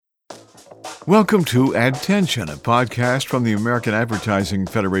Welcome to Attention, a podcast from the American Advertising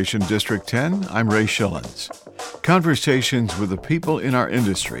Federation District 10. I'm Ray Schillens. Conversations with the people in our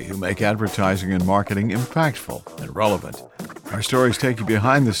industry who make advertising and marketing impactful and relevant. Our stories take you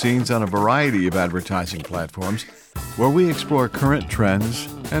behind the scenes on a variety of advertising platforms where we explore current trends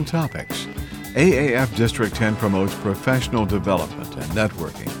and topics. AAF District 10 promotes professional development and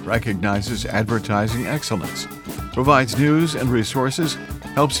networking, recognizes advertising excellence, provides news and resources,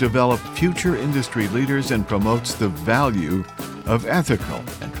 helps develop future industry leaders, and promotes the value of ethical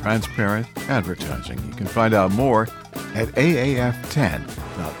and transparent advertising. You can find out more at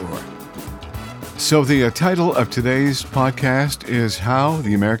aaf10.org. So the title of today's podcast is How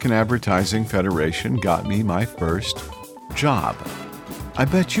the American Advertising Federation Got Me My First Job. I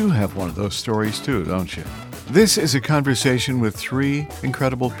bet you have one of those stories too, don't you? This is a conversation with three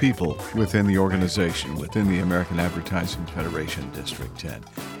incredible people within the organization, within the American Advertising Federation District 10.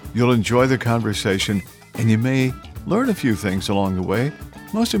 You'll enjoy the conversation, and you may learn a few things along the way.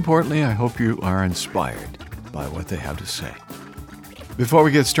 Most importantly, I hope you are inspired by what they have to say. Before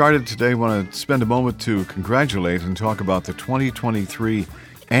we get started today, I want to spend a moment to congratulate and talk about the 2023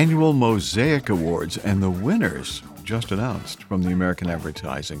 Annual Mosaic Awards and the winners just announced from the American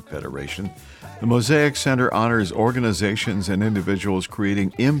Advertising Federation. The Mosaic Center honors organizations and individuals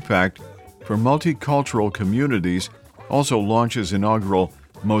creating impact for multicultural communities, also launches inaugural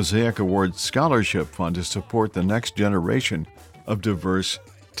Mosaic Award Scholarship Fund to support the next generation of diverse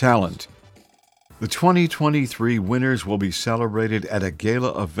talent. The 2023 winners will be celebrated at a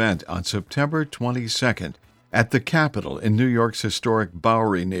gala event on September 22nd at the Capitol in New York's historic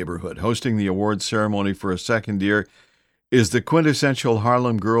Bowery neighborhood. Hosting the award ceremony for a second year is the quintessential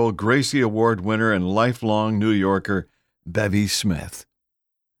Harlem Girl, Gracie Award winner, and lifelong New Yorker, Bevy Smith.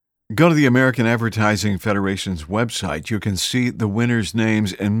 Go to the American Advertising Federation's website. You can see the winners'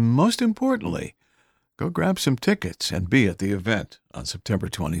 names, and most importantly, go grab some tickets and be at the event on September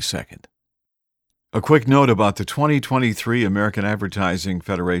 22nd. A quick note about the 2023 American Advertising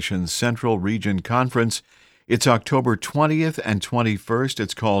Federation Central Region Conference. It's October 20th and 21st.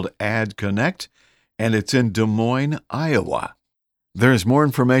 It's called Ad Connect, and it's in Des Moines, Iowa. There's more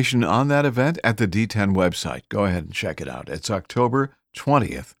information on that event at the D10 website. Go ahead and check it out. It's October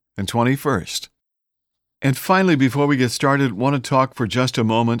 20th and 21st. And finally, before we get started, I want to talk for just a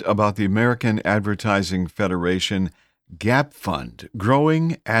moment about the American Advertising Federation Gap Fund,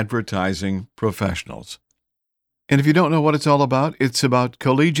 Growing Advertising Professionals. And if you don't know what it's all about, it's about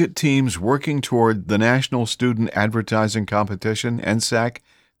collegiate teams working toward the National Student Advertising Competition, NSAC,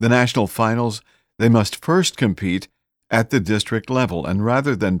 the national finals. They must first compete at the district level, and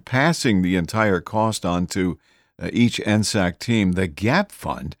rather than passing the entire cost on to each NSAC team, the Gap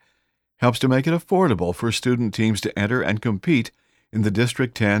Fund helps to make it affordable for student teams to enter and compete in the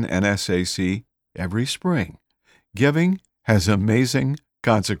District 10 NSAC every spring. Giving has amazing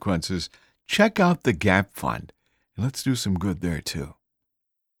consequences. Check out the Gap Fund, and let's do some good there too.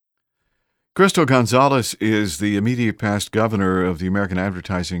 Crystal Gonzalez is the immediate past governor of the American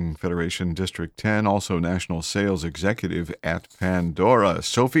Advertising Federation District 10, also national sales executive at Pandora.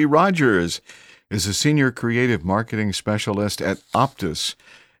 Sophie Rogers is a senior creative marketing specialist at Optus.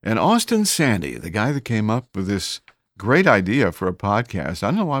 And Austin Sandy, the guy that came up with this great idea for a podcast, I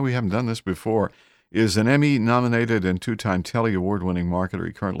don't know why we haven't done this before, is an Emmy-nominated and two-time Telly Award-winning marketer.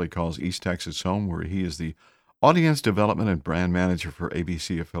 He currently calls East Texas home, where he is the audience development and brand manager for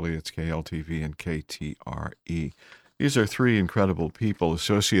ABC affiliates KLTV and KTRE. These are three incredible people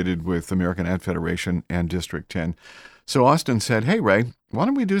associated with the American Ad Federation and District 10. So Austin said, hey, Ray, why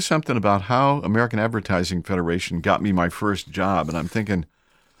don't we do something about how American Advertising Federation got me my first job? And I'm thinking,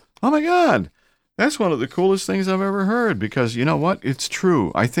 oh, my God, that's one of the coolest things I've ever heard, because you know what? It's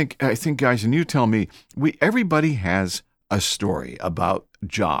true. I think, guys, and you tell me, everybody has a story about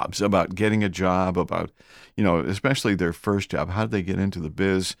jobs, about getting a job, about, especially their first job. How did they get into the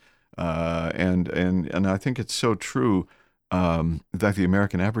biz? And I think it's so true that the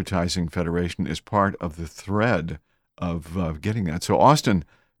American Advertising Federation is part of the thread of getting that. So, Austin,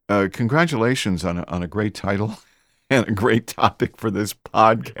 congratulations on a great title and a great topic for this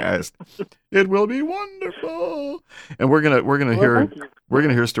podcast. It will be wonderful, and we're gonna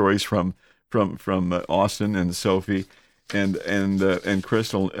hear stories from Austin and Sophie and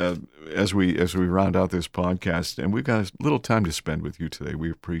Crystal as we round out this podcast. And we've got a little time to spend with you today.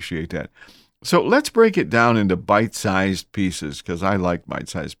 We appreciate that. So let's break it down into bite-sized pieces, because I like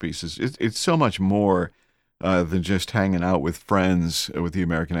bite-sized pieces. It's so much more than just hanging out with friends with the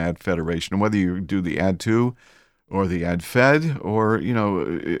American Ad Federation. And whether you do the Ad 2 or the Ad Fed or,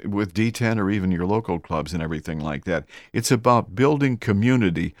 with D10 or even your local clubs and everything like that, it's about building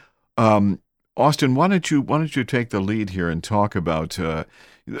community Austin, why don't you take the lead here and talk about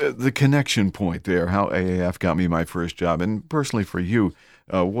the connection point there, how AAF got me my first job, and personally for you,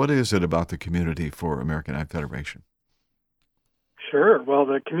 what is it about the community for American Ag Federation? Sure. Well,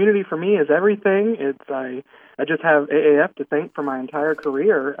 the community for me is everything. I just have AAF to thank for my entire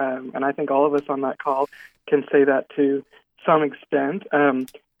career, and I think all of us on that call can say that to some extent.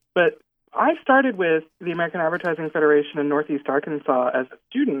 But I started with the American Advertising Federation in Northeast Arkansas as a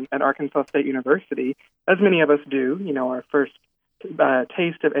student at Arkansas State University, as many of us do. You know, our first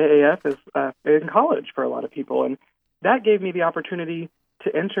taste of AAF is in college for a lot of people, and that gave me the opportunity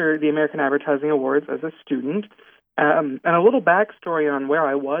to enter the American Advertising Awards as a student. And a little backstory on where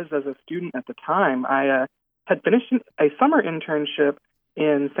I was as a student at the time. I had finished a summer internship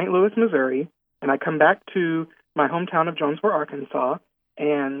in St. Louis, Missouri, and I come back to my hometown of Jonesboro, Arkansas,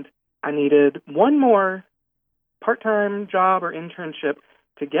 and I needed one more part-time job or internship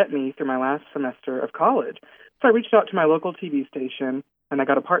to get me through my last semester of college. So I reached out to my local TV station, and I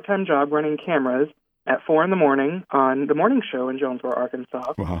got a part-time job running cameras at 4 a.m. on the morning show in Jonesboro,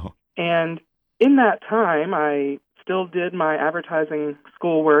 Arkansas. Wow. And in that time, I still did my advertising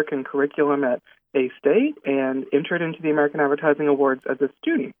schoolwork and curriculum at A-State and entered into the American Advertising Awards as a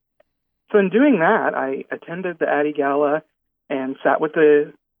student. So in doing that, I attended the Addy Gala and sat with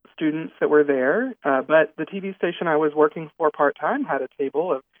the students that were there. But the TV station I was working for part-time had a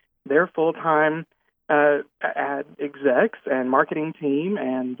table of their full-time ad execs and marketing team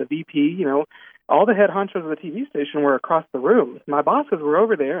and the VP. You know, all the head honchos of the TV station were across the room. My bosses were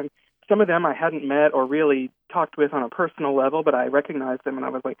over there, and some of them I hadn't met or really talked with on a personal level, but I recognized them, and I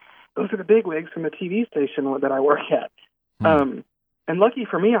was like, those are the bigwigs from the TV station that I work at. And lucky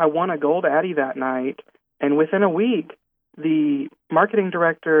for me, I won a gold Addy that night, and within a week, the marketing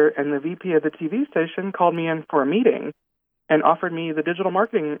director and the VP of the TV station called me in for a meeting and offered me the digital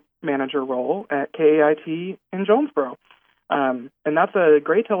marketing manager role at KAIT in Jonesboro. And that's a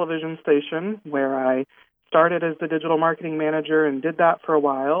great television station where I started as the digital marketing manager and did that for a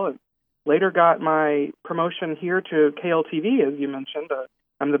while, and later got my promotion here to KLTV, as you mentioned.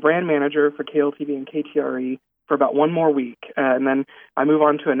 I'm the brand manager for KLTV and KTRE for about one more week, and then I move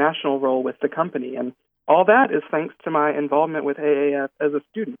on to a national role with the company. And all that is thanks to my involvement with AAF as a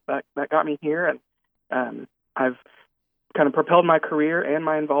student. That got me here, and I've kind of propelled my career and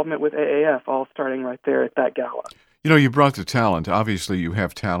my involvement with AAF, all starting right there at that gala. You know, you brought the talent. Obviously, you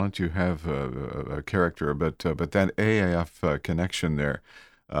have talent, you have a character, but that AAF connection there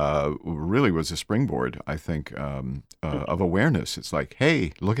really was a springboard, I think, of awareness. It's like,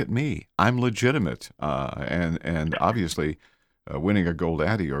 hey, look at me, I'm legitimate, and obviously, winning a gold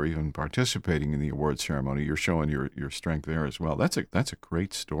Addy or even participating in the award ceremony, you're showing your strength there as well. That's a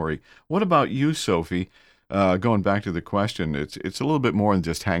great story. What about you, Sophie? Going back to the question, it's a little bit more than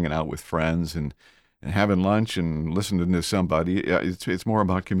just hanging out with friends and having lunch and listening to somebody. It's more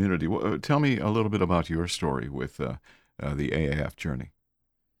about community. Tell me a little bit about your story with the AAF journey.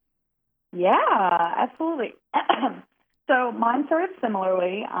 Yeah, absolutely. So mine started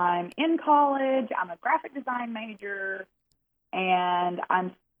similarly. I'm in college. I'm a graphic design major, and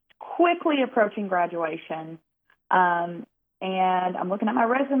I'm quickly approaching graduation. And I'm looking at my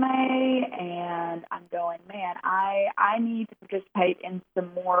resume, and I'm going, man, I need to participate in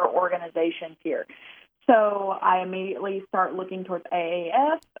some more organizations here. So I immediately start looking towards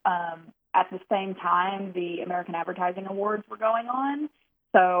AAF. At the same time, the American Advertising Awards were going on.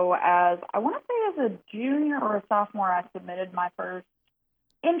 So I want to say as a junior or a sophomore, I submitted my first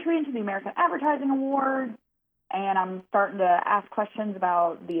entry into the American Advertising Awards, and I'm starting to ask questions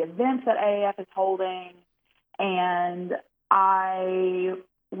about the events that AAF is holding. And I'm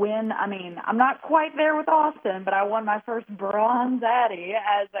not quite there with Austin, but I won my first bronze Addy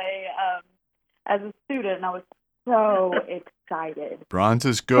as a student, and I was so excited. Bronze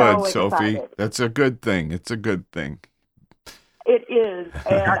is good, so Sophie. Excited. That's a good thing. It's a good thing. It is,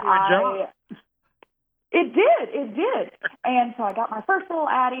 and It did. And so I got my first little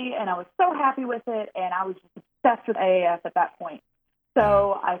Addy, and I was so happy with it, and I was just obsessed with AAF at that point.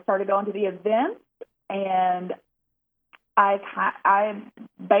 So I started going to the events, and I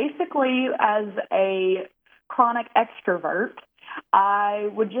basically, as a chronic extrovert, I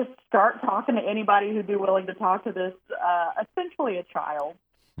would just start talking to anybody who'd be willing to talk to this, essentially a child,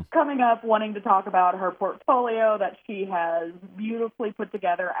 coming up wanting to talk about her portfolio that she has beautifully put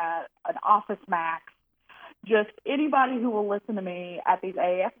together at an Office Max. Just anybody who will listen to me at these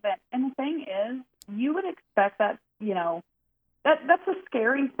AAF events. And the thing is, you would expect that, that's a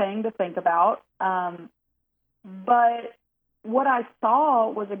scary thing to think about. But what I saw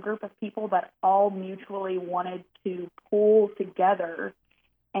was a group of people that all mutually wanted to pull together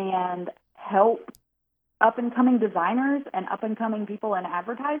and help up-and-coming designers and up-and-coming people in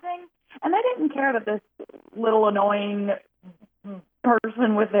advertising. And they didn't care that this little annoying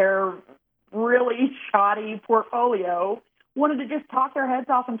person with their really shoddy portfolio wanted to just talk their heads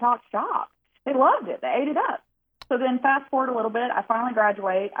off and talk shop. They loved it. They ate it up. So then fast forward a little bit, I finally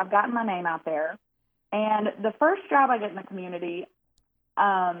graduate. I've gotten my name out there. And the first job I get in the community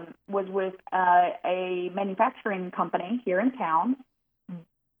was with a manufacturing company here in town.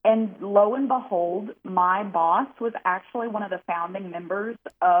 And lo and behold, my boss was actually one of the founding members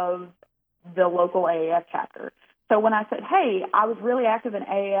of the local AAF chapter. So when I said, hey, I was really active in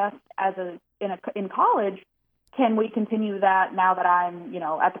AAF in college, can we continue that now that I'm,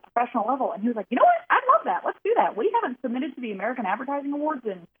 at the professional level? And he was like, you know what? I'd love that. Let's do that. We haven't submitted to the American Advertising Awards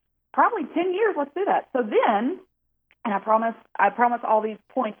in probably 10 years. Let's do that. So then, and I promise all these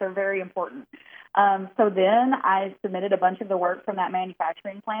points are very important. So then I submitted a bunch of the work from that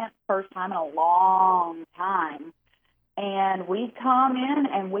manufacturing plant, first time in a long time. And we come in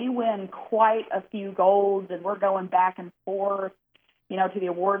and we win quite a few golds, and we're going back and forth, to the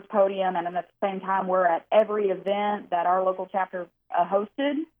awards podium. And at the same time, we're at every event that our local chapter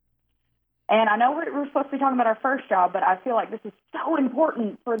hosted. And I know we're supposed to be talking about our first job, but I feel like this is so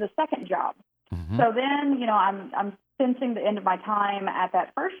important for the second job. Mm-hmm. So then, I'm sensing the end of my time at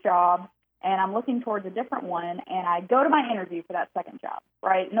that first job, and I'm looking towards a different one, and I go to my interview for that second job,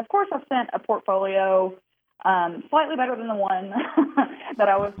 right? And, of course, I've sent a portfolio slightly better than the one that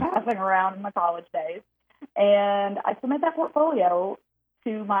I was passing around in my college days. And I submit that portfolio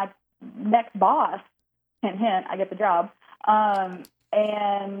to my next boss. Hint, hint, I get the job.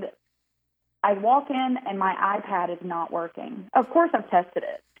 And I walk in, and my iPad is not working. Of course, I've tested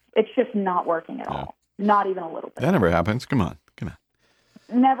it. It's just not working at all. Not even a little bit. That never happens. Come on.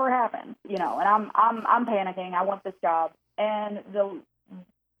 Never happens, and I'm panicking. I want this job. And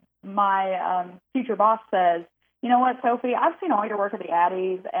my future boss says, you know what, Sophie, I've seen all your work at the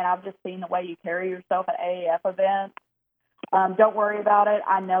Addies, and I've just seen the way you carry yourself at AAF events. Don't worry about it.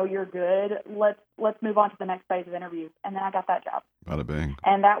 I know you're good. Let's move on to the next phase of interviews. And then I got that job. Bada bing.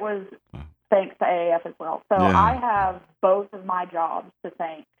 And that was thanks to AAF as well. So yeah. I have both of my jobs to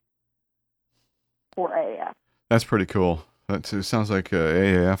thank for AAF. That's pretty cool. It sounds like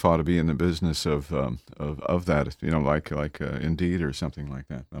AAF ought to be in the business of that, like Indeed or something like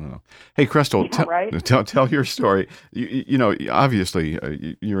that. I don't know. Hey, Crystal, tell your story.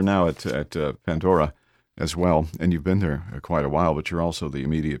 Obviously, you're now at Pandora as well, and you've been there quite a while, but you're also the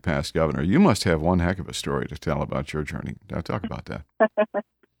immediate past governor. You must have one heck of a story to tell about your journey. Now, talk about that.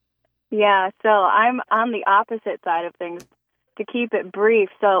 Yeah, so I'm on the opposite side of things. To keep it brief,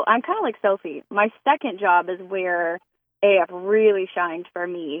 so I'm kind of like Sophie. My second job is where AF really shined for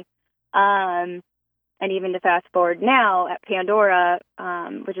me. And even to fast forward now at Pandora,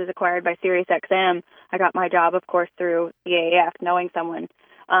 which is acquired by SiriusXM, I got my job, of course, through the AAF, knowing someone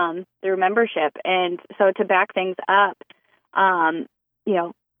through membership. And so to back things up, I'm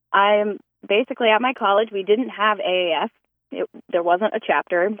basically at my college, we didn't have AAF. There wasn't a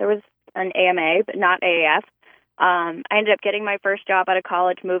chapter. There was an AMA, but not AAF. I ended up getting my first job out of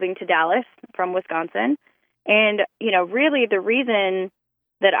college, moving to Dallas from Wisconsin. And, really the reason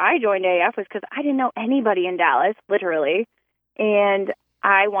that I joined AAF was because I didn't know anybody in Dallas, literally. And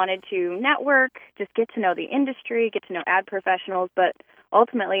I wanted to network, just get to know the industry, get to know ad professionals. But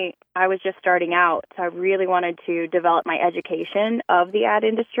ultimately, I was just starting out. So I really wanted to develop my education of the ad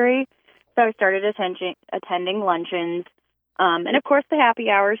industry. So I started attending luncheons and, of course, the happy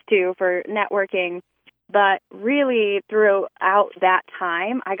hours, too, for networking. But really, throughout that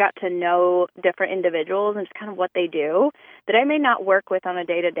time, I got to know different individuals and just kind of what they do that I may not work with on a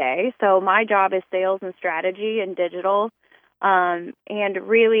day-to-day. So my job is sales and strategy and digital. And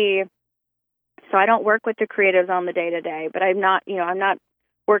really, so I don't work with the creatives on the day-to-day, but I'm not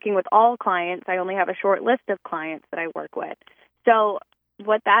working with all clients. I only have a short list of clients that I work with. So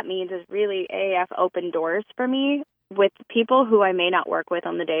what that means is really AAF opened doors for me with people who I may not work with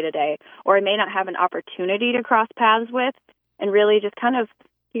on the day-to-day, or I may not have an opportunity to cross paths with, and really just kind of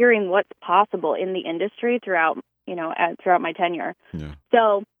hearing what's possible in the industry throughout my tenure. Yeah.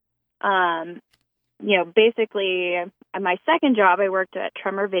 So, basically, at my second job, I worked at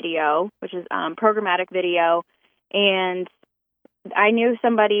Tremor Video, which is programmatic video, and I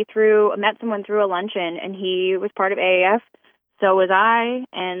met someone through a luncheon, and he was part of AAF, so was I,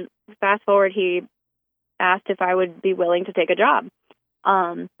 and fast forward, he asked if I would be willing to take a job.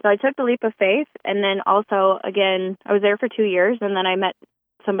 So I took the leap of faith. And then also, again, I was there for 2 years, and then I met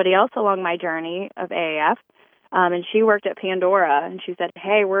somebody else along my journey of AAF. And she worked at Pandora, and she said,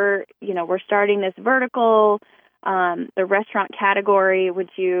 hey, we're starting this vertical. the restaurant category would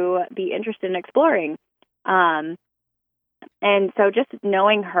you be interested in exploring? And so just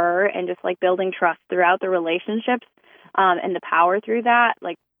knowing her and just like building trust throughout the relationships and the power through that,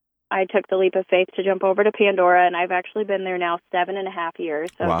 like I took the leap of faith to jump over to Pandora, and I've actually been there now 7.5 years.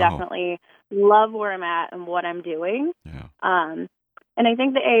 So Wow. definitely love where I'm at and what I'm doing. Yeah. And I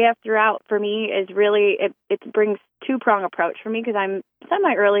think the AAF throughout for me is really, it brings two-prong approach for me because I'm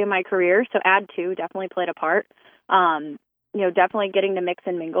semi-early in my career, so ad 2 definitely played a part. Definitely getting to mix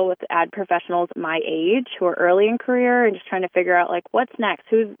and mingle with ad professionals my age who are early in career and just trying to figure out, like, what's next?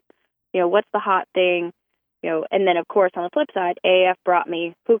 What's the hot thing? And then, of course, on the flip side, AAF brought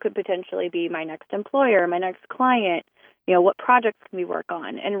me who could potentially be my next employer, my next client, what projects can we work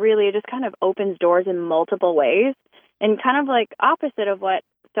on? And really, it just kind of opens doors in multiple ways. And kind of like opposite of what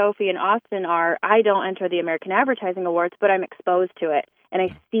Sophie and Austin are, I don't enter the American Advertising Awards, but I'm exposed to it. And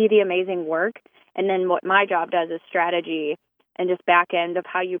I see the amazing work. And then what my job does is strategy and just back end of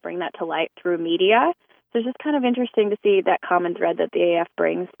how you bring that to light through media. So it's just kind of interesting to see that common thread that the AAF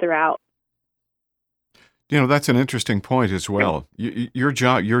brings throughout. That's an interesting point as well. Your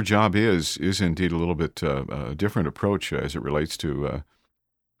job is indeed a little bit a different approach as it relates to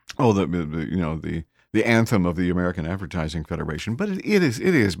the anthem of the American Advertising Federation, but it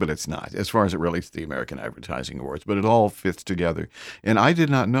is, but it's not as far as it relates to the American Advertising Awards. But it all fits together. And I did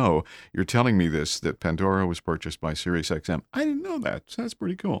not know, you're telling me this, that Pandora was purchased by SiriusXM. I didn't know that. So that's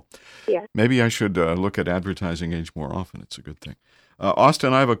pretty cool. Yeah. Maybe I should look at Advertising Age more often. It's a good thing.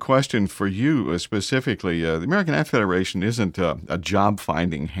 Austin, I have a question for you specifically. The American Ad Federation isn't a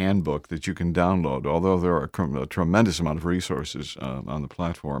job-finding handbook that you can download, although there are a tremendous amount of resources on the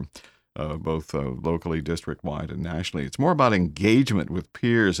platform, both locally, district-wide, and nationally. It's more about engagement with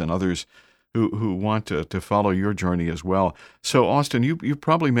peers and others who want to follow your journey as well. So, Austin, you've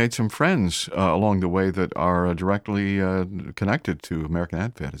probably made some friends along the way that are directly connected to American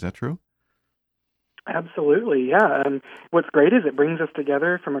Ad Fed. Is that true? Absolutely, yeah. And what's great is it brings us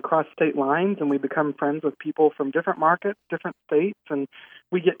together from across state lines, and we become friends with people from different markets, different states, and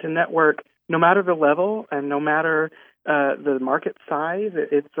we get to network no matter the level and no matter the market size.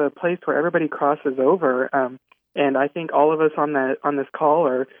 It's a place where everybody crosses over, and I think all of us on this call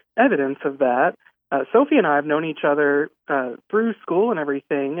are evidence of that. Sophie and I have known each other through school and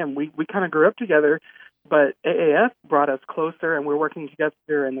everything, and we kind of grew up together, but AAF brought us closer, and we're working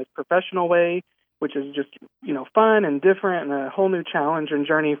together in this professional way, which is just, fun and different and a whole new challenge and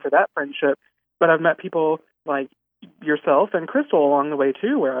journey for that friendship. But I've met people like yourself and Crystal along the way,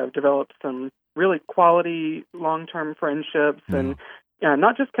 too, where I've developed some really quality long-term friendships and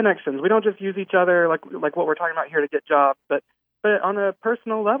not just connections. We don't just use each other like what we're talking about here to get jobs, but on a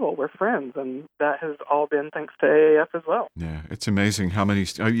personal level, we're friends, and that has all been thanks to AAF as well. Yeah, it's amazing how many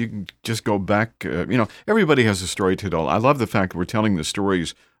you can just go back. Everybody has a story to tell. I love the fact we're telling the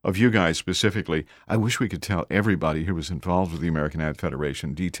stories of you guys specifically. I wish we could tell everybody who was involved with the American Ad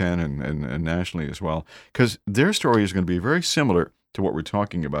Federation, D10, and nationally as well, because their story is going to be very similar to what we're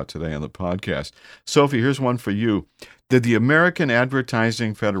talking about today on the podcast. Sophie, here's one for you. Did the American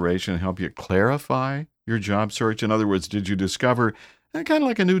Advertising Federation help you clarify your job search? In other words, did you discover kind of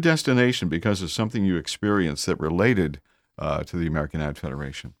like a new destination because of something you experienced that related to the American Ad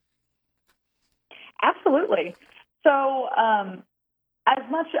Federation? Absolutely. So as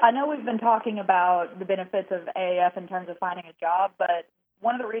much, I know we've been talking about the benefits of AAF in terms of finding a job, but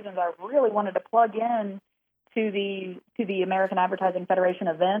one of the reasons I really wanted to plug in to the American Advertising Federation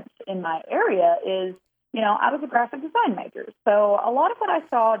events in my area is, I was a graphic design major. So a lot of what I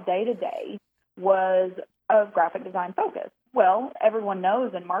saw day to day was a graphic design focus. Well, everyone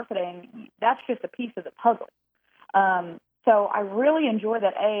knows in marketing, that's just a piece of the puzzle. So I really enjoy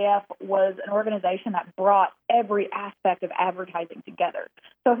that AAF was an organization that brought every aspect of advertising together.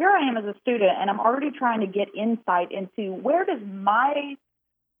 So here I am as a student, and I'm already trying to get insight into where does my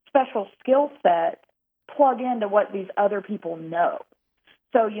special skill set plug into what these other people know.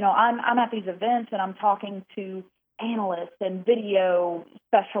 So, I'm at these events, and I'm talking to analysts and video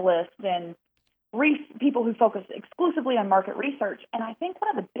specialists and people who focus exclusively on market research. And I think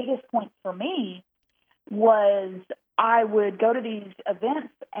one of the biggest points for me was I would go to these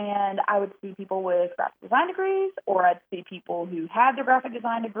events and I would see people with graphic design degrees, or I'd see people who had their graphic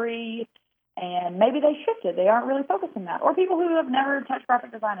design degree and maybe they shifted. They aren't really focused on that. Or people who have never touched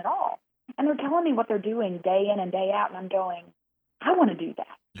graphic design at all. And they're telling me what they're doing day in and day out. And I'm going, I want to do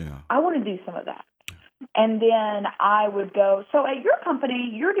that. Yeah. I want to do some of that. And then I would go, so at your company,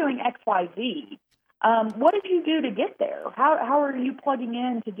 you're doing XYZ. What did you do to get there? How are you plugging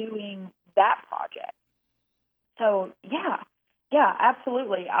in to doing that project? So, yeah. Yeah,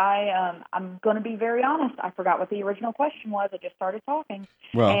 absolutely. I'm going to be very honest. I forgot what the original question was. I just started talking,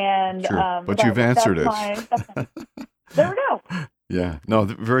 Well, and sure, but you've answered it. There we go. Yeah, no,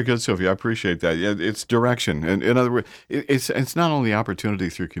 very good, Sophie. I appreciate that. Yeah, it's direction, and in other words, it's not only opportunity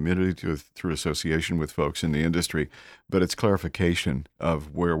through community, through association with folks in the industry, but it's clarification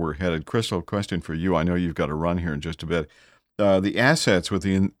of where we're headed. Crystal, question for you. I know you've got to run here in just a bit. The assets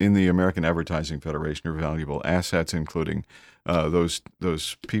in the American Advertising Federation are valuable assets, including those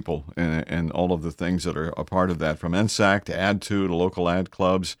people and all of the things that are a part of that, from NSAC to Ad2 to local ad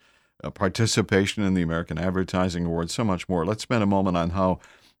clubs. Participation in the American Advertising Awards, so much more. Let's spend a moment on how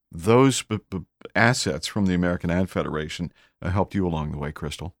those assets from the American Ad Federation helped you along the way,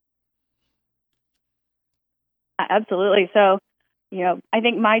 Crystal. Absolutely. So, I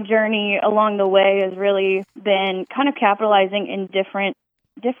think my journey along the way has really been kind of capitalizing in different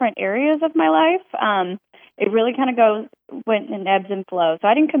areas of my life. It really kind of went in ebbs and flows. So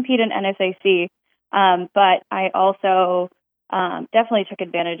I didn't compete in NSAC, but I also definitely took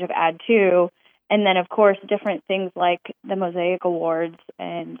advantage of Ad2, and then of course different things like the Mosaic Awards,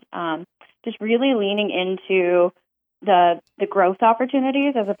 and just really leaning into the growth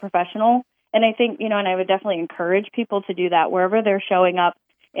opportunities as a professional. And I think, and I would definitely encourage people to do that wherever they're showing up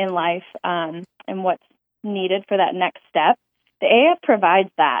in life, and what's needed for that next step. The AAF provides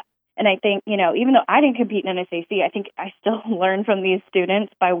that. And I think, even though I didn't compete in NSAC, I think I still learn from these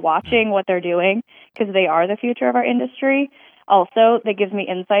students by watching what they're doing, because they are the future of our industry. Also, that gives me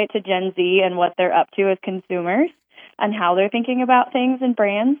insight to Gen Z and what they're up to as consumers and how they're thinking about things and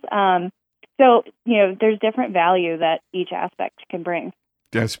brands. So, there's different value that each aspect can bring.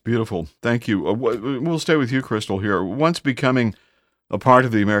 That's beautiful. Thank you. We'll stay with you, Crystal, here. Once becoming a part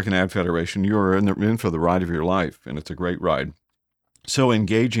of the American Ad Federation, you're in for the ride of your life, and it's a great ride. So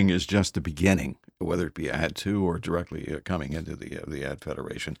engaging is just the beginning, whether it be Ad2 or directly coming into the Ad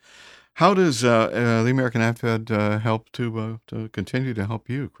Federation. How does the American Ad Fed help to continue to help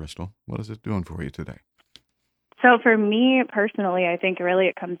you, Crystal? What is it doing for you today? So for me personally, I think really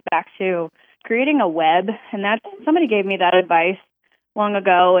it comes back to creating a web, and somebody gave me that advice long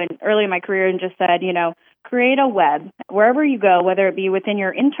ago and early in my career, and just said, create a web wherever you go, whether it be within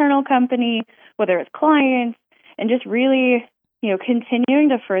your internal company, whether it's clients, and just really, continuing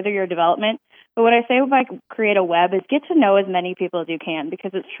to further your development. But what I say by create a web is get to know as many people as you can,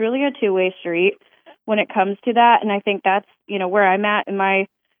 because it's truly a two-way street when it comes to that. And I think that's, where I'm at in my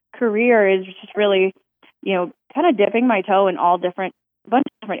career, is just really, kind of dipping my toe in bunch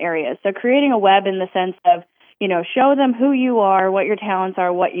of different areas. So creating a web in the sense of, show them who you are, what your talents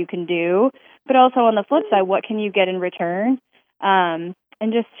are, what you can do, but also on the flip side, what can you get in return? And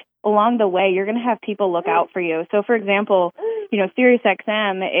just along the way, you're going to have people look out for you. So for example,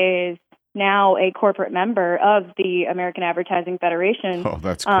 SiriusXM is now a corporate member of the American Advertising Federation. Oh,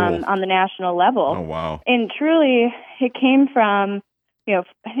 that's cool. On the national level. Oh, wow. And truly, it came from,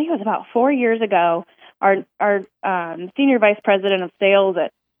 I think it was about 4 years ago, our senior vice president of sales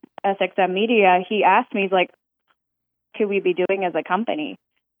at SXM Media, he asked me, he's like, could we be doing as a company?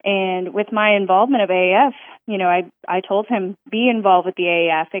 And with my involvement of AAF, I told him, be involved with the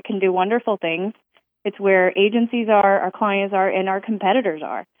AAF. It can do wonderful things. It's where agencies are, our clients are, and our competitors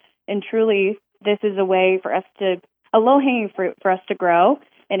are. And truly, this is a way for us a low-hanging fruit for us to grow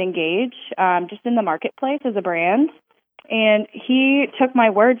and engage just in the marketplace as a brand. And he took my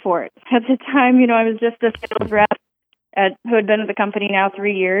word for it. At the time, I was just a sales rep who had been at the company now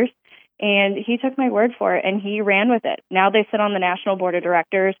 3 years. And he took my word for it, and he ran with it. Now they sit on the National Board of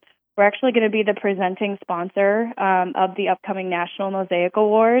Directors. We're actually going to be the presenting sponsor of the upcoming National Mosaic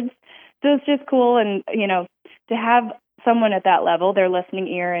Awards. So it's just cool, and, to have someone at that level, their listening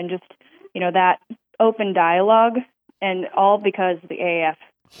ear, and just, that open dialogue, and all because the AAF,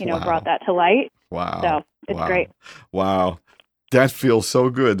 Wow. brought that to light. Wow. So it's great. Wow. That feels so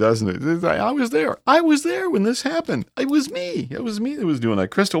good, doesn't it? I was there. I was there when this happened. It was me. It was me that was doing that.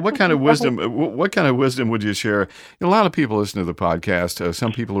 Crystal, what kind of wisdom? What kind of wisdom would you share? A lot of people listen to the podcast.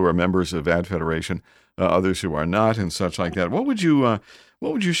 Some people who are members of Ad Federation, others who are not, and such like that. What would you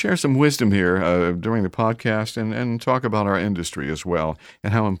share some wisdom here during the podcast, and talk about our industry as well,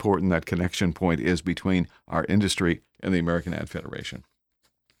 and how important that connection point is between our industry and the American Ad Federation?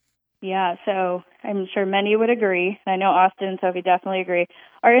 Yeah, so I'm sure many would agree. I know Austin and Sophie definitely agree.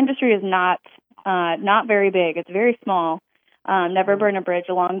 Our industry is not very big. It's very small. Never burn a bridge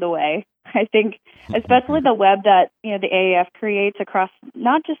along the way. I think especially the web that the AAF creates across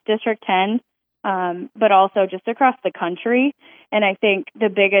not just District 10, but also just across the country. And I think the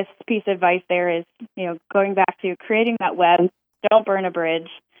biggest piece of advice there is, going back to creating that web, don't burn a bridge,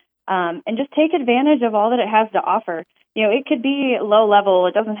 and just take advantage of all that it has to offer. it could be low level.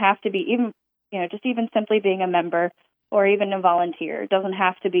 It doesn't have to be even, just even simply being a member or even a volunteer. It doesn't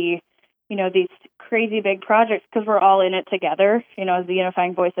have to be, these crazy big projects, because we're all in it together. As the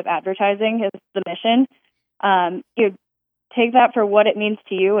unifying voice of advertising is the mission. You take that for what it means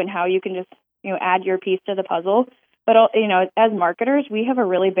to you and how you can just, add your piece to the puzzle. But, as marketers, we have a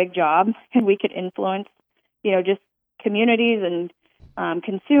really big job, and we could influence, just communities and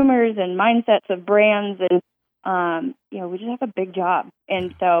consumers and mindsets of brands. And, we just have a big job.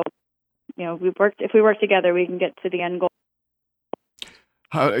 And so, if we work together, we can get to the end goal.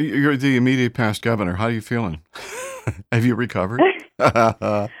 You're the immediate past governor. How are you feeling? Have you recovered?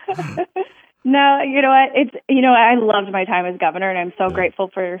 No, you know what? I loved my time as governor, and I'm so grateful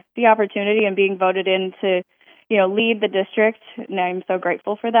for the opportunity and being voted in to, lead the district. And I'm so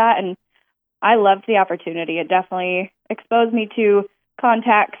grateful for that. And I loved the opportunity. It definitely exposed me to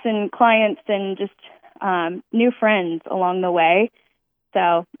contacts and clients and just new friends along the way.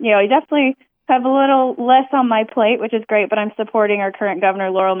 So, I definitely have a little less on my plate, which is great, but I'm supporting our current governor,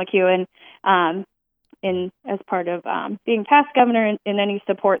 Laurel McEwen, as part of being past governor in any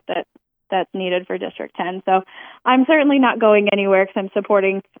support that's needed for District 10. So I'm certainly not going anywhere because I'm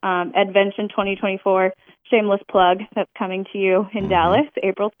supporting Advention 2024, shameless plug, that's coming to you in Dallas,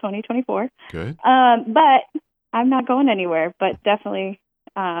 April 2024. Good. But I'm not going anywhere, but definitely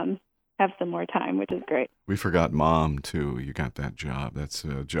have some more time, which is great. We forgot Mom, too. You got that job. That's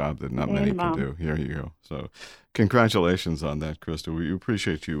a job that not many can do. Here you go. So congratulations on that, Krista. We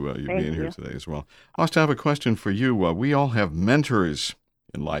appreciate you being here today as well. I also have a question for you. We all have mentors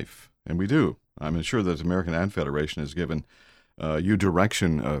in life, and we do. I'm sure that the American Ad Federation has given you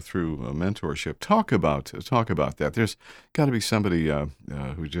direction through mentorship. Talk about that. There's got to be somebody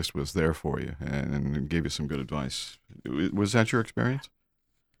who just was there for you and gave you some good advice. Was that your experience?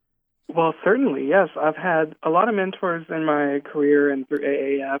 Well, certainly, yes. I've had a lot of mentors in my career and through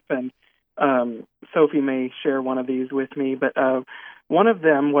AAF, and Sophie may share one of these with me, but one of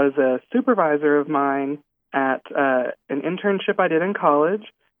them was a supervisor of mine at an internship I did in college.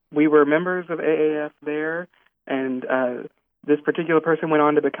 We were members of AAF there, and this particular person went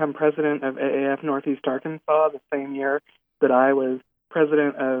on to become president of AAF Northeast Arkansas the same year that I was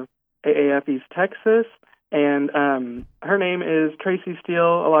president of AAF East Texas. And her name is Tracy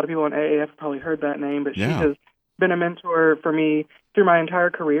Steele. A lot of people in AAF have probably heard that name, but she has been a mentor for me through my entire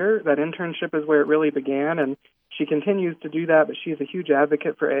career. That internship is where it really began, and she continues to do that, but she's a huge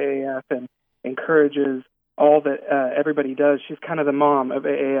advocate for AAF and encourages all that everybody does. She's kind of the mom of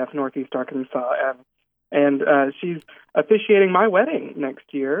AAF Northeast Arkansas, and she's officiating my wedding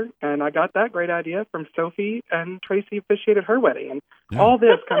next year, and I got that great idea from Sophie, and Tracy officiated her wedding, and all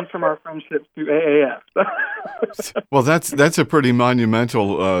this comes from our friendship through AAF. Well, that's a pretty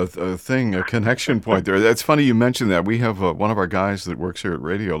monumental thing, a connection point there. That's funny you mentioned that. We have one of our guys that works here at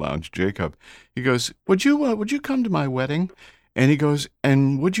Radio Lounge, Jacob. He goes, "Would you come to my wedding?" And he goes,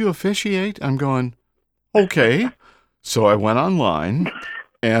 "And would you officiate?" I'm going, "Okay." So I went online.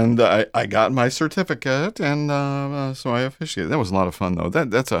 And I got my certificate, and so I officiated. That was a lot of fun, though.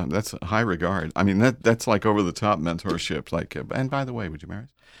 That's a high regard. I mean, that's like over the top mentorship. Like, and by the way, would you marry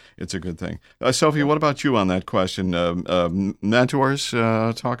us? It's a good thing. Sophie, what about you on that question? Mentors,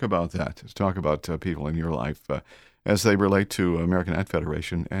 talk about that. Talk about people in your life as they relate to American Ad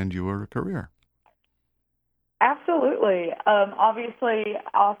Federation and your career. Absolutely. Obviously,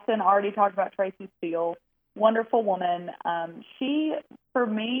 Austin already talked about Tracy Steele. Wonderful woman. She, for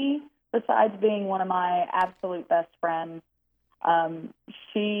me, besides being one of my absolute best friends,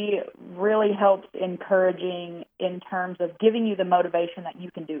 she really helps encouraging in terms of giving you the motivation that you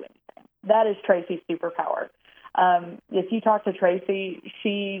can do anything. That is Tracy's superpower. If you talk to Tracy,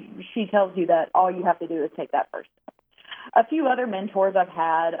 she tells you that all you have to do is take that first step. A few other mentors I've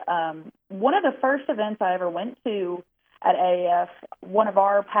had. One of the first events I ever went to at AAF, one of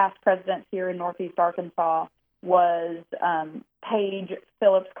our past presidents here in Northeast Arkansas was Paige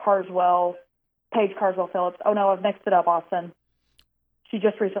Carswell Phillips. Oh, no, I've mixed it up, Austin. She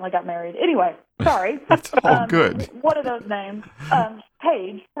just recently got married. Anyway, sorry. That's all good. One of those names.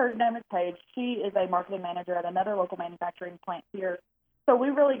 Paige, her name is Paige. She is a marketing manager at another local manufacturing plant here. So we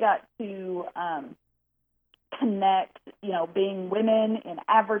really got to connect, being women in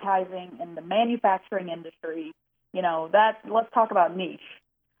advertising in the manufacturing industry. Let's talk about niche.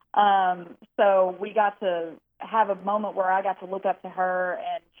 So we got to have a moment where I got to look up to her,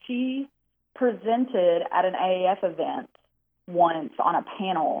 and she presented at an AAF event once on a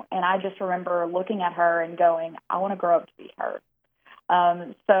panel, and I just remember looking at her and going, I want to grow up to be her.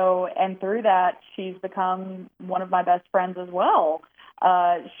 And through that, she's become one of my best friends as well.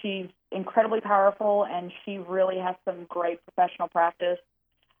 She's incredibly powerful, and she really has some great professional practice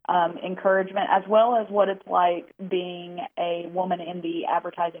encouragement, as well as what it's like being a woman in the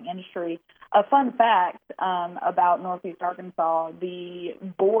advertising industry. A fun fact about Northeast Arkansas, the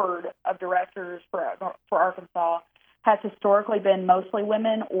board of directors for Arkansas has historically been mostly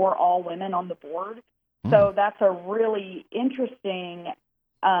women or all women on the board. So that's a really interesting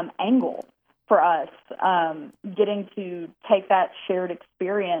angle for us, getting to take that shared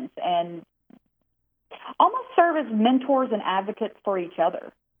experience and almost serve as mentors and advocates for each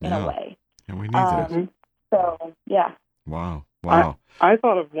other in a way. And we need that. So, yeah. Wow. I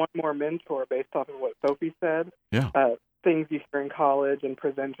thought of one more mentor based off of what Sophie said. Yeah. Things you hear in college and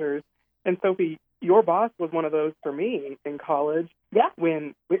presenters. And Sophie, your boss was one of those for me in college. Yeah.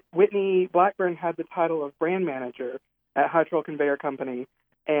 When Whitney Blackburn had the title of brand manager at High Trail Conveyor Company.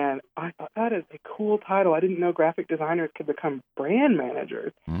 And I thought, that is a cool title. I didn't know graphic designers could become brand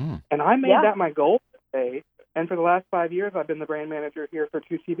managers. And I made that my goal today. And for the last 5 years, I've been the brand manager here for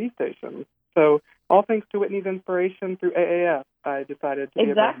 2 TV stations. So all thanks to Whitney's inspiration through AAF, I decided to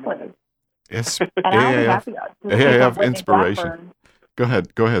be a brand manager. Yes, And I'll be happy to AAF Whitney inspiration.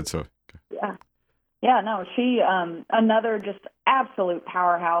 Blackburn. Go ahead, Sophie. Yeah. Yeah, no, she, another just absolute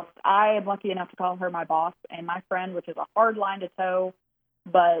powerhouse. I am lucky enough to call her my boss and my friend, which is a hard line to toe,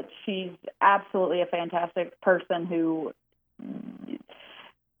 but she's absolutely a fantastic person who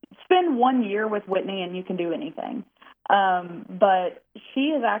spend 1 year with Whitney and you can do anything. But she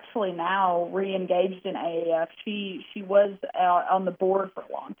is actually now re-engaged in AAF. She was on the board for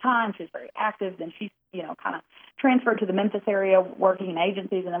a long time. She was very active. Then she, kind of transferred to the Memphis area working in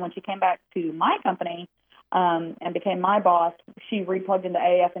agencies. And then when she came back to my company and became my boss, she replugged into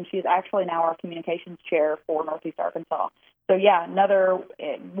AAF, and she is actually now our communications chair for Northeast Arkansas. So, yeah, another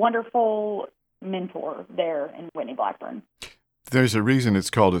wonderful mentor there in Whitney Blackburn. There's a reason it's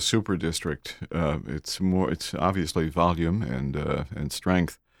called a super district. It's obviously volume and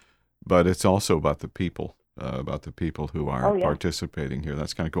strength, but it's also about the people who are participating here.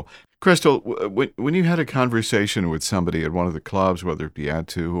 That's kind of cool. Crystal, when you had a conversation with somebody at one of the clubs, whether it be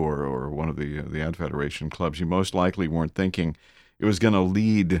Ad2 or one of the Ad Federation clubs, you most likely weren't thinking it was going to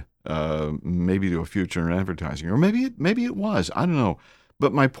lead maybe to a future in advertising, or maybe it was. I don't know.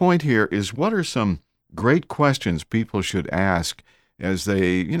 But my point here is, what are some great questions people should ask as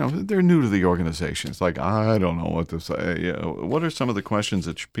they're new to the organization? It's like, I don't know what to say. What are some of the questions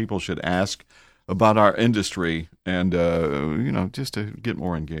that people should ask about our industry and, just to get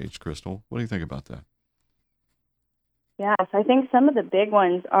more engaged? Crystal, what do you think about that? Yes, I think some of the big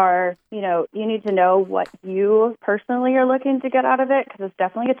ones are, you need to know what you personally are looking to get out of it, because it's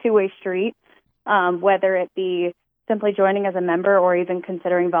definitely a two-way street, whether it be simply joining as a member or even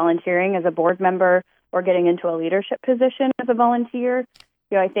considering volunteering as a board member or getting into a leadership position as a volunteer.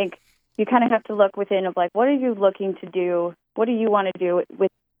 I think you kind of have to look within of what are you looking to do? What do you want to do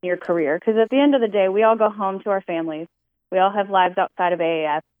with your career? Because at the end of the day, we all go home to our families. We all have lives outside of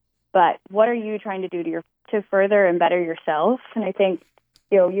AAF. But what are you trying to do to further and better yourself? And I think,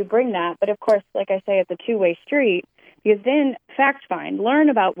 you bring that. But of course, like I say, it's a two-way street, because then fact find, learn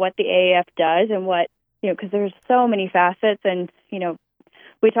about what the AAF does and what, because there's so many facets, and,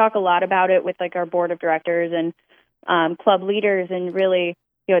 we talk a lot about it with our board of directors and club leaders, and really,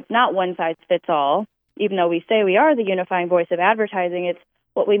 it's not one size fits all. Even though we say we are the unifying voice of advertising, it's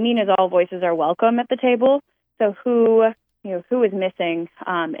what we mean is all voices are welcome at the table. So who is missing,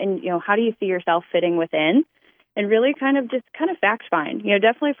 and how do you see yourself fitting within, and really kind of fact find.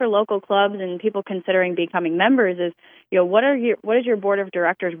 Definitely for local clubs and people considering becoming members is, what is your board of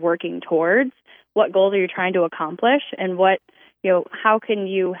directors working towards? What goals are you trying to accomplish, and how can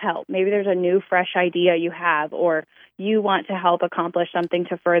you help? Maybe there's a new, fresh idea you have, or you want to help accomplish something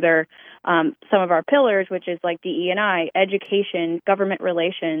to further some of our pillars, which is like DE&I, education, government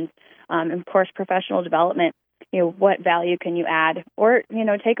relations, and of course, professional development. What value can you add or,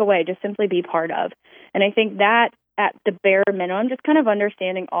 take away, just simply be part of? And I think that at the bare minimum, just kind of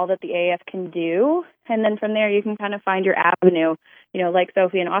understanding all that the AAF can do. And then from there, you can kind of find your avenue, like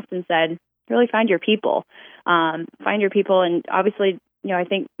Sophie and Austin said, really find your people. And obviously, I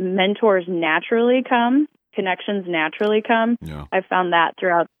think mentors naturally come, connections naturally come. Yeah. I've found that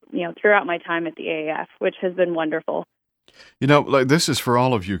throughout my time at the AAF, which has been wonderful. This is for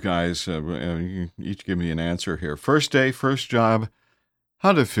all of you guys. You each give me an answer here. First day, first job.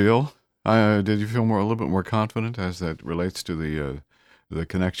 How did it feel? Did you feel a little bit more confident as that relates to the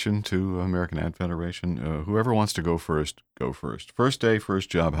connection to American Ad Federation? Whoever wants to go first, go first. First day, first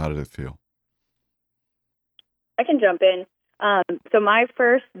job. How did it feel? I can jump in. So my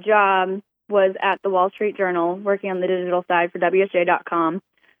first job was at the Wall Street Journal, working on the digital side for WSJ.com.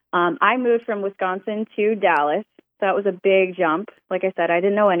 I moved from Wisconsin to Dallas. So that was a big jump. Like I said, I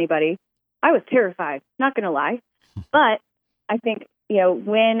didn't know anybody. I was terrified, not going to lie. But I think,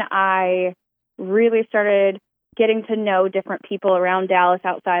 when I really started getting to know different people around Dallas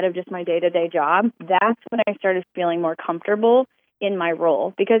outside of just my day-to-day job, that's when I started feeling more comfortable in my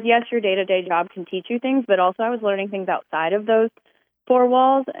role. Because, yes, your day-to-day job can teach you things, but also I was learning things outside of those four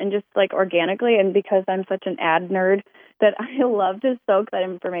walls and just like organically. And because I'm such an ad nerd, that I love to soak that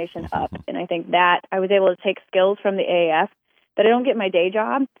information up. And I think that I was able to take skills from the AAF that I don't get in my day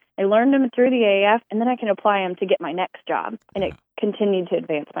job. I learned them through the AAF, and then I can apply them to get my next job. And it continued to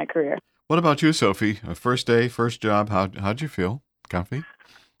advance my career. What about you, Sophie? First day, first job, how'd you feel? Comfy?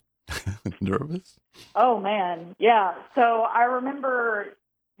 Nervous? Oh, man. Yeah. So I remember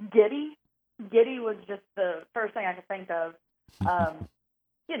giddy. Giddy was just the first thing I could think of.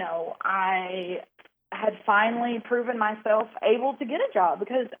 I had finally proven myself able to get a job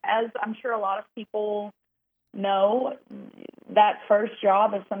because, as I'm sure a lot of people know, that first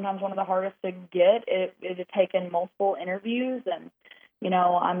job is sometimes one of the hardest to get. It has taken multiple interviews, and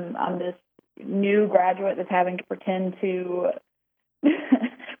I'm this new graduate that's having to pretend to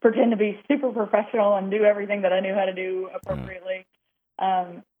be super professional and do everything that I knew how to do appropriately.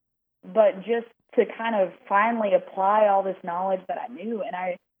 But just to kind of finally apply all this knowledge that I knew, and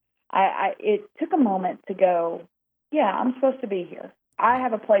I it took a moment to go, yeah, I'm supposed to be here. I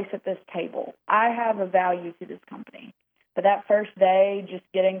have a place at this table. I have a value to this company. But that first day, just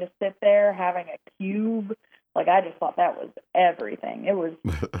getting to sit there, having a cube, I just thought that was everything. It was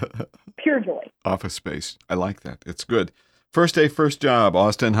pure joy. Office space. I like that. It's good. First day, first job.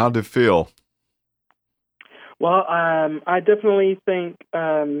 Austin, how'd it feel? Well, I definitely think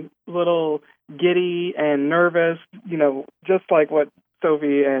little giddy and nervous, just like what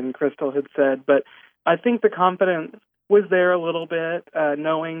Sophie and Crystal had said. But I think the confidence was there a little bit,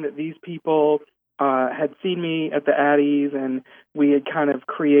 knowing that these people had seen me at the Addies, and we had kind of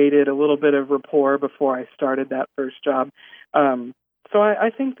created a little bit of rapport before I started that first job. So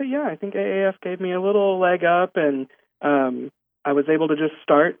I think that, I think AAF gave me a little leg up, and I was able to just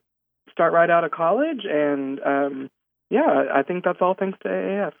start right out of college, and I think that's all thanks to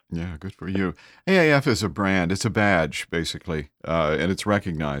AAF. Yeah, good for you. AAF is a brand. It's a badge, basically, and it's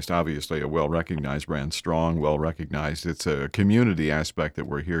recognized, obviously, a well-recognized brand, strong, well-recognized. It's a community aspect that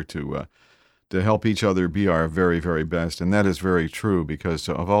we're here to help each other be our very, very best, and that is very true because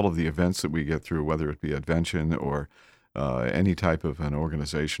of all of the events that we get through, whether it be Advention or any type of an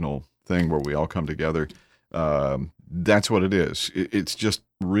organizational thing where we all come together. That's what it is. It's just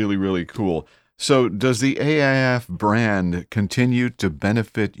really, really cool. So does the AAF brand continue to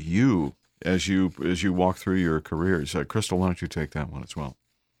benefit you as you walk through your careers? Crystal, why don't you take that one as well?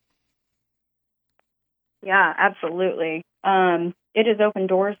 Yeah, absolutely. It has opened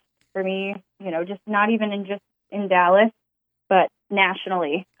doors for me, just not even in Dallas, but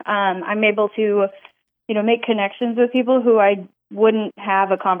nationally. I'm able to, make connections with people who I wouldn't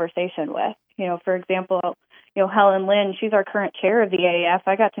have a conversation with. For example, Helen Lynn, she's our current chair of the AAF.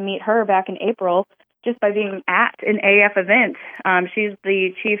 I got to meet her back in April just by being at an AAF event. She's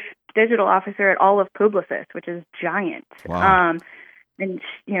the chief digital officer at all of Publicis, which is giant. Wow. And,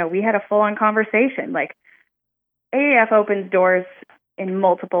 we had a full-on conversation. AAF opens doors in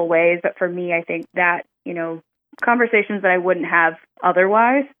multiple ways, but for me, I think that, conversations that I wouldn't have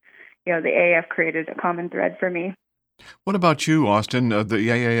otherwise, the AAF created a common thread for me. What about you, Austin? The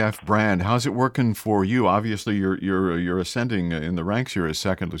AAF brand, how's it working for you? Obviously, you're ascending in the ranks here as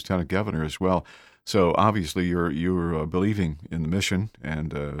second lieutenant governor as well. So obviously, you're believing in the mission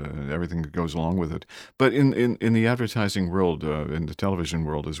and everything that goes along with it. But in the advertising world, in the television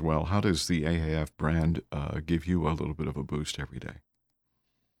world as well, how does the AAF brand give you a little bit of a boost every day?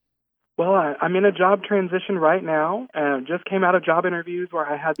 Well, I'm in a job transition right now. Just came out of job interviews where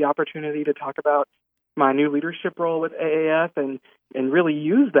I had the opportunity to talk about my new leadership role with AAF and really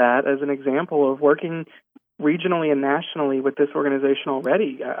use that as an example of working regionally and nationally with this organization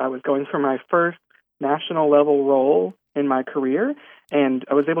already. I was going for my first national level role in my career, and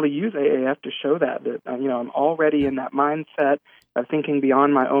I was able to use AAF to show that I'm already in that mindset of thinking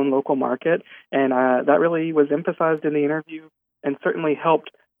beyond my own local market, and that really was emphasized in the interview and certainly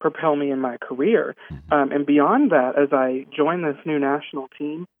helped propel me in my career. And beyond that, as I join this new national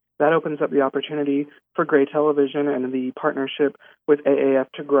team, that opens up the opportunity for Gray Television and the partnership with AAF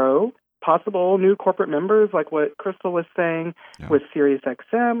to grow. Possible new corporate members, like what Crystal was saying, with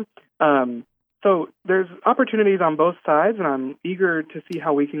SiriusXM. So there's opportunities on both sides, and I'm eager to see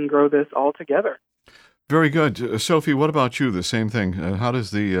how we can grow this all together. Very good. Sophie, what about you? The same thing. How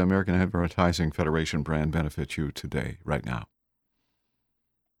does the American Advertising Federation brand benefit you today, right now?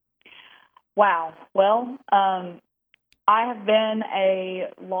 Wow. Well, I have been a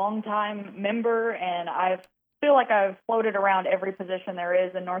longtime member, and I feel like I've floated around every position there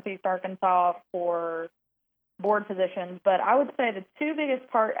is in Northeast Arkansas for board positions. But I would say the two biggest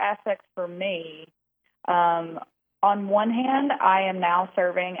aspects for me, on one hand, I am now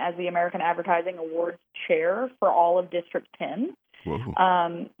serving as the American Advertising Awards chair for all of District 10.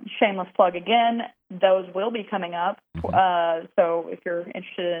 Shameless plug again, those will be coming up. So if you're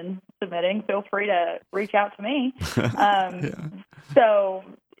interested in submitting, feel free to reach out to me. So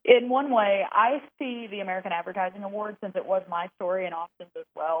in one way, I see the American Advertising Awards, since it was my story and Austin's as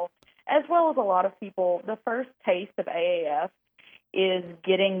well as a lot of people, the first taste of AAF is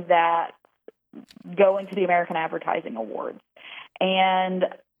getting that going to the American Advertising Awards. And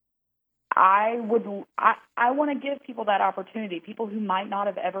I want to give people that opportunity, people who might not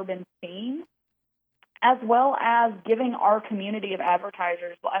have ever been seen, as well as giving our community of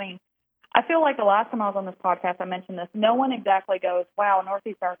advertisers. I mean, I feel like the last time I was on this podcast, I mentioned this. No one exactly goes, wow,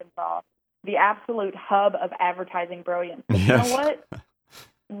 Northeast Arkansas, the absolute hub of advertising brilliance. But yes. You know what?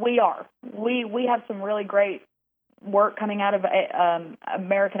 We are. We have some really great work coming out of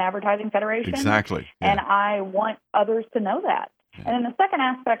American Advertising Federation. Exactly. Yeah. And I want others to know that. And then the second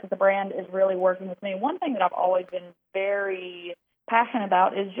aspect of the brand is really working with me. One thing that I've always been very passionate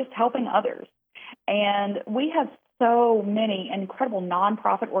about is just helping others. And we have so many incredible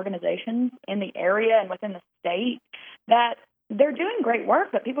nonprofit organizations in the area and within the state that they're doing great work,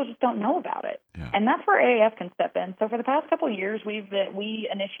 but people just don't know about it. Yeah. And that's where AAF can step in. So for the past couple of years, we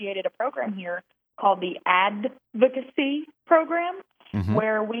initiated a program here called the Advocacy Program,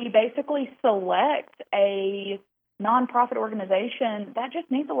 where we basically select a nonprofit organization that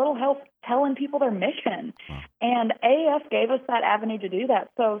just needs a little help telling people their mission. Wow. And AAF gave us that avenue to do that.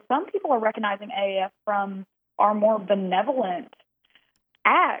 So some people are recognizing AAF from our more benevolent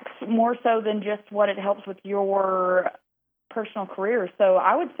acts, more so than just what it helps with your personal career. So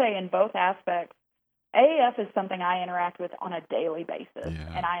I would say in both aspects, AAF is something I interact with on a daily basis,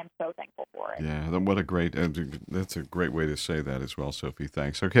 and I am so thankful for it. Yeah, that's a great way to say that as well, Sophie.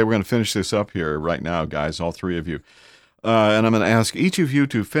 Thanks. Okay, we're going to finish this up here right now, guys, all three of you. And I'm going to ask each of you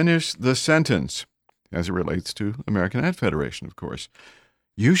to finish the sentence as it relates to American Ad Federation, of course.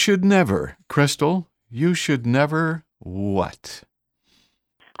 You should never, Crystal, you should never what?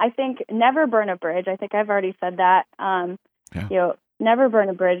 I think never burn a bridge. I think I've already said that. Never burn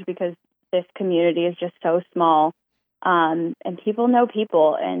a bridge, because this community is just so small, and people know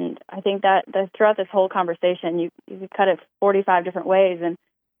people. And I think that throughout this whole conversation, you could cut it 45 different ways. And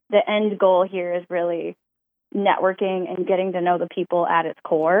the end goal here is really networking and getting to know the people at its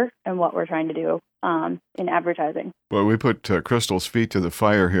core and what we're trying to do in advertising. Well, we put Crystal's feet to the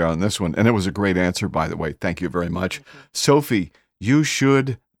fire here on this one. And it was a great answer, by the way. Thank you very much. Sophie, you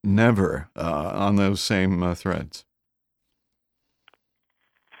should never on those same threads.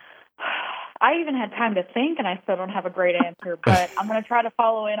 I even had time to think, and I still don't have a great answer, but I'm going to try to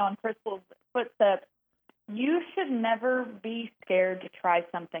follow in on Crystal's footsteps. You should never be scared to try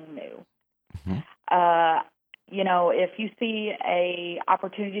something new. If you see a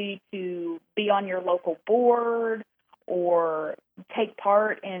opportunity to be on your local board or take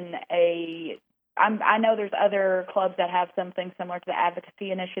part in I know there's other clubs that have something similar to the advocacy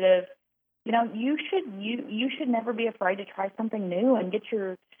initiative. You should never be afraid to try something new and get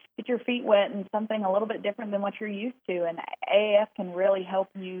your feet wet in something a little bit different than what you're used to. And AAF can really help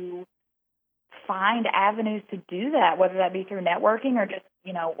you find avenues to do that, whether that be through networking or just,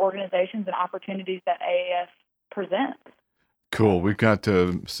 organizations and opportunities that AAF presents. Cool. We've got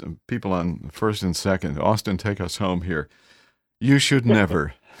some people on first and second. Austin, take us home here. You should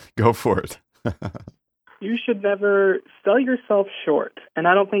never. Go for it. You should never sell yourself short. And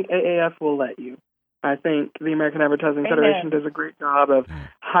I don't think AAF will let you. I think the American Advertising Federation does a great job of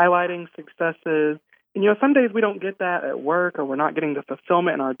highlighting successes. And, some days we don't get that at work, or we're not getting the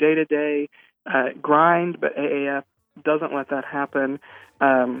fulfillment in our day-to-day grind, but AAF doesn't let that happen.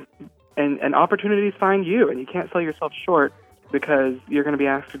 And opportunities find you, and you can't sell yourself short, because you're going to be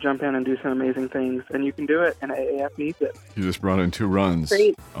asked to jump in and do some amazing things, and you can do it, and AAF needs it. You just brought in 2 runs,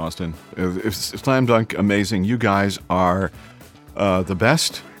 Great. Austin. It's slam dunk amazing. You guys are the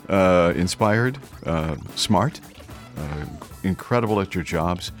best. Inspired, smart, incredible at your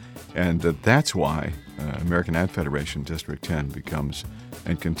jobs, and that's why American Ad Federation District 10 becomes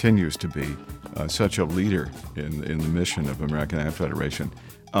and continues to be such a leader in the mission of American Ad Federation.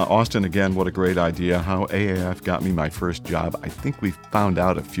 Austin, again, what a great idea. How AAF got me my first job. I think we've found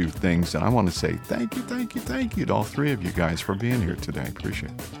out a few things, and I want to say thank you to all three of you guys for being here today.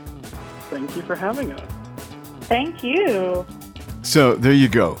 Appreciate it. Thank you for having us. Thank you. So there you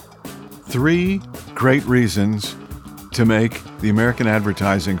go. 3 great reasons to make the American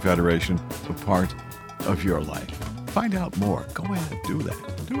Advertising Federation a part of your life. Find out more. Go ahead, do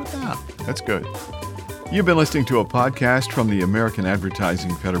that. Do it now. That's good. You've been listening to a podcast from the American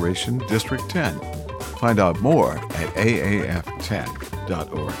Advertising Federation, District 10. Find out more at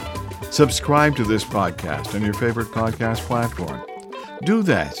aaf10.org. Subscribe to this podcast on your favorite podcast platform. Do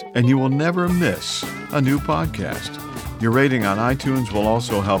that, and you will never miss a new podcast. Your rating on iTunes will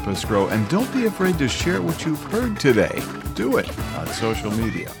also help us grow, and don't be afraid to share what you've heard today. Do it on social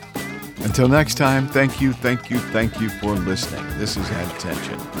media. Until next time, thank you for listening. This is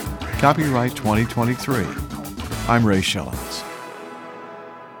Attention. Copyright 2023. I'm Ray Shillings.